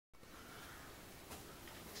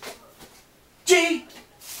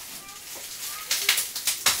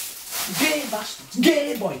bastards.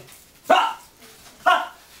 Gay boy. Ha!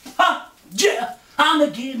 Ha! Ha! Yeah! I'm a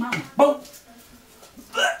gay man. Boom.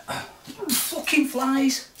 Fucking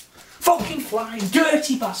flies. Fucking flies.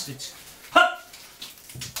 Dirty bastards. Ha!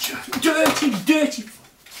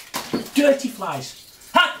 Dirty flies.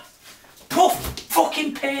 Ha! Puff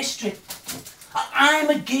fucking pastry. I'm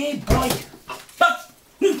a gay boy. Ha!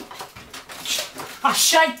 I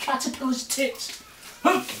shag caterpillars' tits.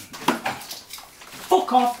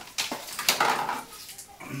 Fuck off.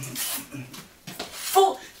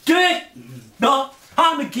 Fuck dirt. No,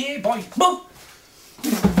 I'm a gay boy.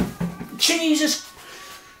 Jesus.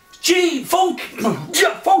 Gee,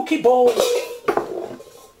 funky balls.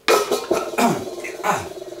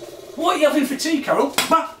 What are you having for tea, Carol?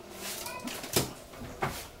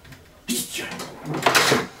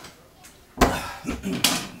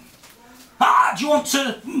 Do you want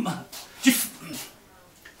to...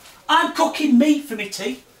 I'm cooking meat for my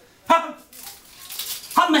tea.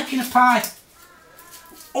 I'm making a pie.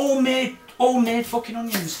 All made fucking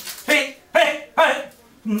onions. Hey, hey, hey.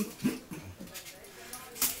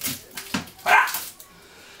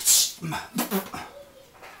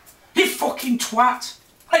 You fucking twat.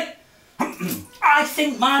 Hey. I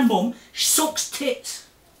think my mum sucks tits.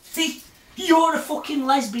 See, you're a fucking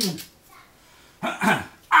lesbian.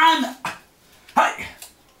 Hey.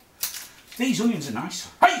 These onions are nice.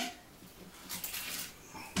 Hey.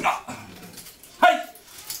 Hey.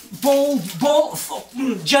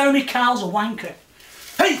 Jeremy Kyle's a wanker.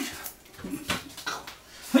 Hey.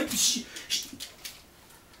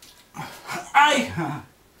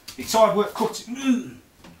 It's hard work cutting.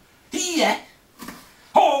 Yeah.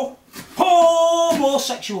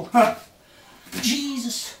 Homosexual.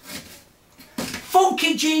 Jesus.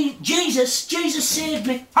 Funky Jesus saved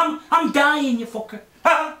me. I'm dying, you fucker.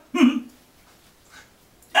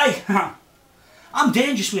 Hey, I'm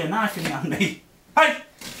dangerous with a knife in my hand, me. Hey.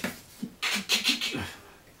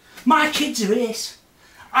 My kids are ace.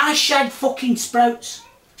 I shag fucking sprouts.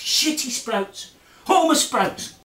 Shitty sprouts. Homer sprouts.